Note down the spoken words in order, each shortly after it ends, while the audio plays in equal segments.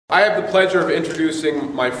I have the pleasure of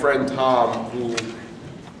introducing my friend Tom, who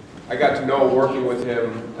I got to know working with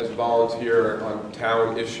him as a volunteer on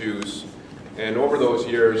town issues. And over those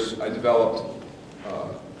years, I developed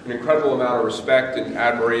an incredible amount of respect and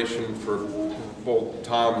admiration for both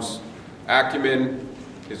Tom's acumen,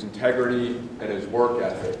 his integrity, and his work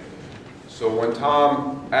ethic. So when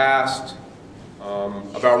Tom asked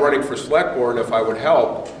about running for select board and if I would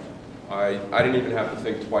help, I didn't even have to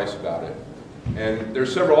think twice about it. And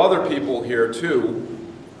there's several other people here too: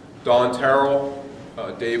 Don Terrell,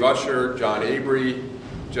 Dave Usher, John Avery,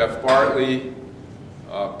 Jeff Bartley,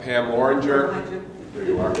 Pam Loringer, there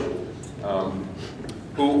you are,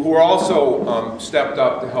 who are also stepped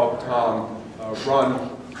up to help Tom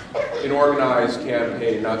run an organized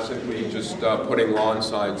campaign, not simply just putting lawn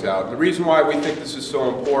signs out. And the reason why we think this is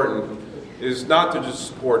so important is not to just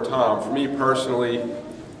support Tom. For me personally,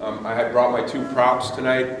 I had brought my two props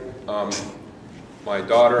tonight, my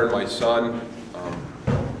daughter and my son,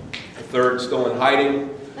 the third still in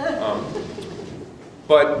hiding.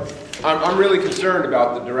 But I'm really concerned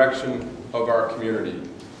about the direction of our community.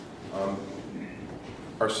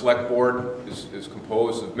 Our select board is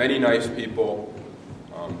composed of many nice people.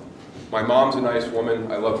 My mom's a nice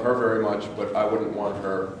woman. I love her very much, but I wouldn't want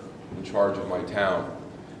her in charge of my town.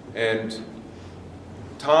 And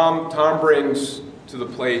Tom brings to the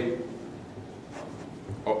plate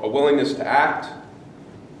a willingness to act.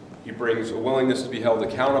 He brings a willingness to be held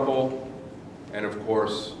accountable, and of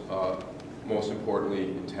course, most importantly,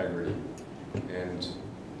 integrity. And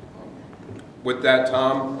with that,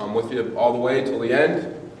 Tom, I'm with you all the way till the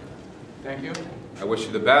end. Thank you. I wish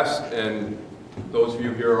you the best, and those of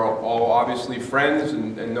you here are all obviously friends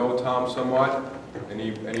and know Tom somewhat.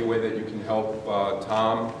 Any way that you can help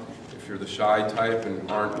Tom, if you're the shy type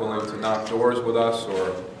and aren't willing to knock doors with us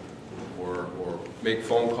or make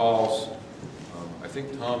phone calls, I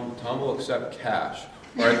think Tom will accept cash.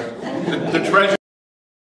 All right? The treasurer